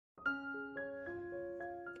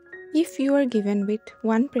If you are given with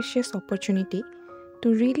one precious opportunity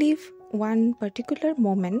to relive one particular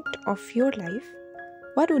moment of your life,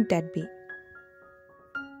 what would that be?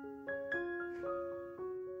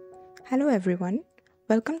 Hello everyone,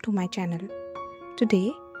 welcome to my channel. Today,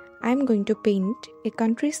 I am going to paint a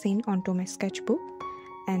country scene onto my sketchbook,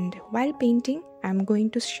 and while painting, I am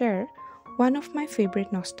going to share one of my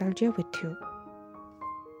favorite nostalgia with you.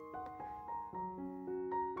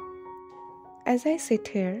 As I sit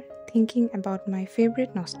here thinking about my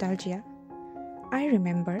favorite nostalgia, I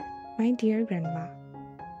remember my dear grandma.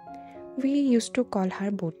 We used to call her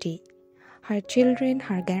Boti. Her children,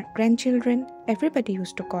 her grandchildren, everybody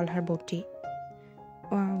used to call her Boti.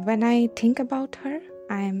 When I think about her,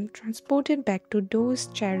 I am transported back to those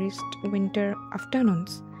cherished winter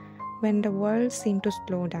afternoons when the world seemed to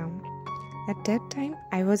slow down. At that time,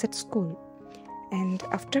 I was at school, and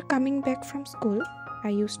after coming back from school, I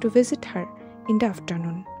used to visit her in the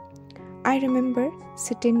afternoon. I remember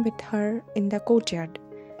sitting with her in the courtyard,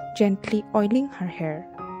 gently oiling her hair.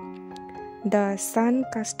 The sun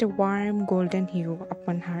cast a warm golden hue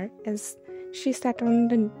upon her as she sat on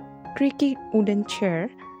the creaky wooden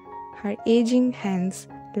chair, her aging hands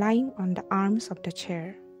lying on the arms of the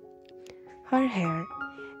chair. Her hair,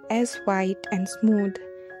 as white and smooth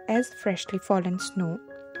as freshly fallen snow,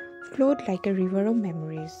 flowed like a river of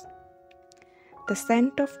memories. The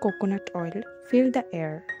scent of coconut oil filled the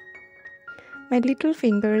air. My little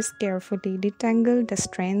fingers carefully detangled the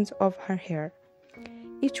strands of her hair,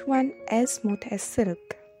 each one as smooth as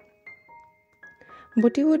silk.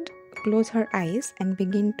 Boti would close her eyes and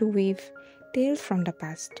begin to weave tales from the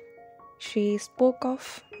past. She spoke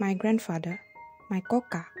of my grandfather, my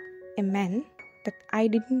koka, a man that I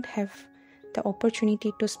didn't have the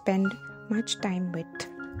opportunity to spend much time with,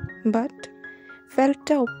 but felt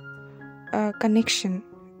a connection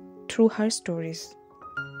through her stories.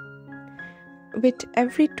 With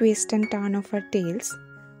every twist and turn of her tales,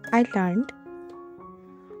 I learned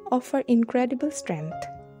of her incredible strength.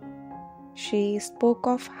 She spoke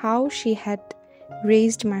of how she had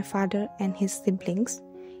raised my father and his siblings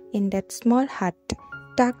in that small hut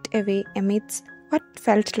tucked away amidst what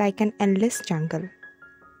felt like an endless jungle.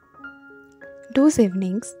 Those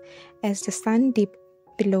evenings, as the sun dipped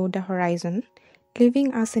below the horizon,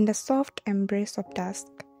 leaving us in the soft embrace of dusk,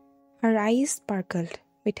 her eyes sparkled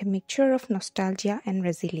with a mixture of nostalgia and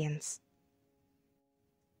resilience.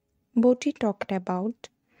 Boti talked about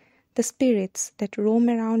the spirits that roam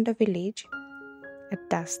around the village at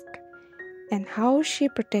dusk, and how she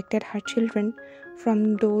protected her children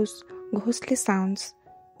from those ghostly sounds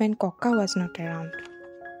when Koka was not around.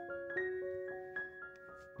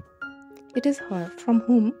 It is her from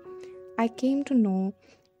whom I came to know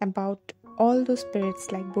about all those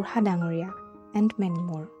spirits like Burha Dangoria and many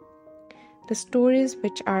more. The stories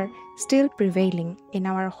which are still prevailing in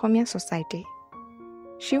our Homia society.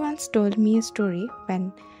 She once told me a story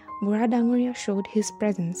when Burha Dangoria showed his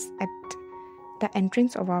presence at the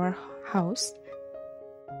entrance of our house.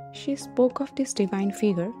 She spoke of this divine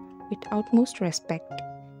figure with utmost respect.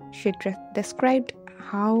 She described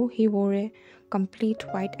how he wore a complete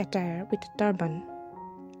white attire with a turban.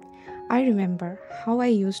 I remember how I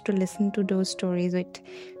used to listen to those stories with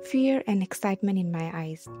fear and excitement in my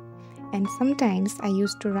eyes, and sometimes I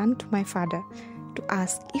used to run to my father to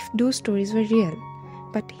ask if those stories were real,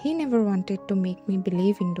 but he never wanted to make me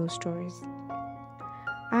believe in those stories.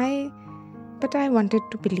 But I wanted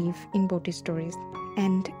to believe in Boti's stories,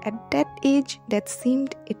 and at that age, that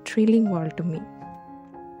seemed a thrilling world to me.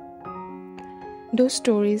 Those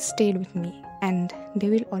stories stayed with me, and they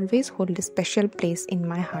will always hold a special place in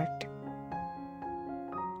my heart.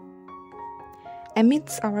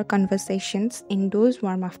 Amidst our conversations in those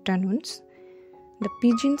warm afternoons, the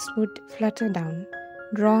pigeons would flutter down,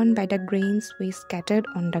 drawn by the grains we scattered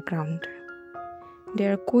on the ground.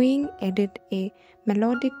 Their cooing added a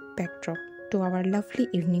melodic backdrop to our lovely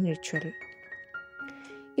evening ritual.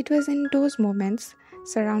 It was in those moments,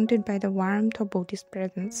 surrounded by the warmth of Boti's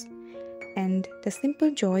presence and the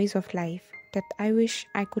simple joys of life, that I wish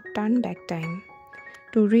I could turn back time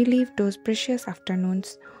to relive those precious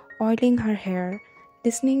afternoons, oiling her hair,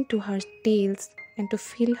 listening to her tales, and to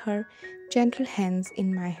feel her gentle hands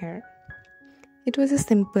in my hair. It was a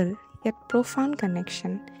simple yet profound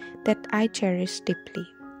connection that I cherished deeply,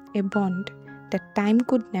 a bond that time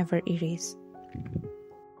could never erase.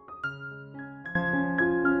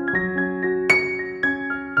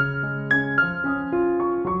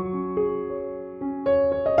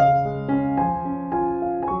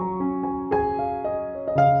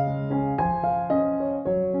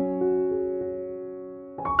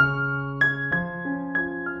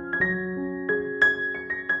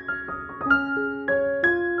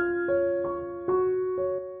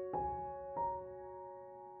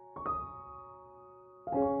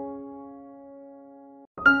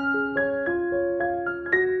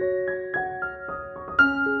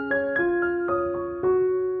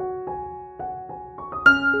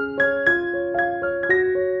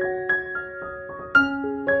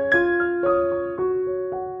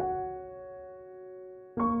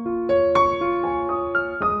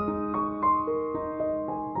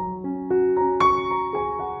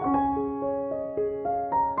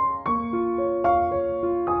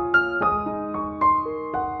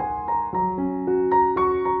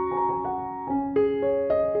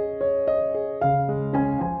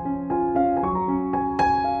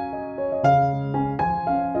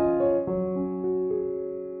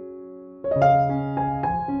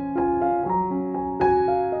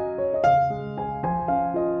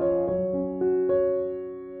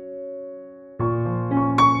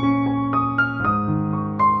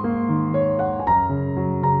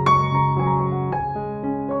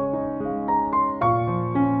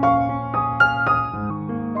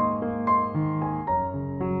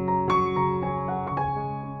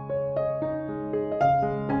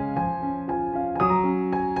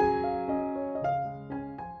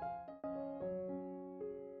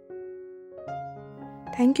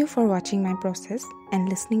 Thank you for watching my process and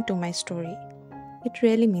listening to my story. It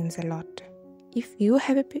really means a lot. If you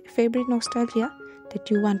have a favorite nostalgia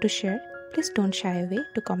that you want to share, please don't shy away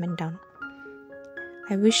to comment down.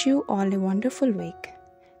 I wish you all a wonderful week.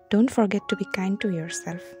 Don't forget to be kind to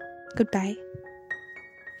yourself. Goodbye.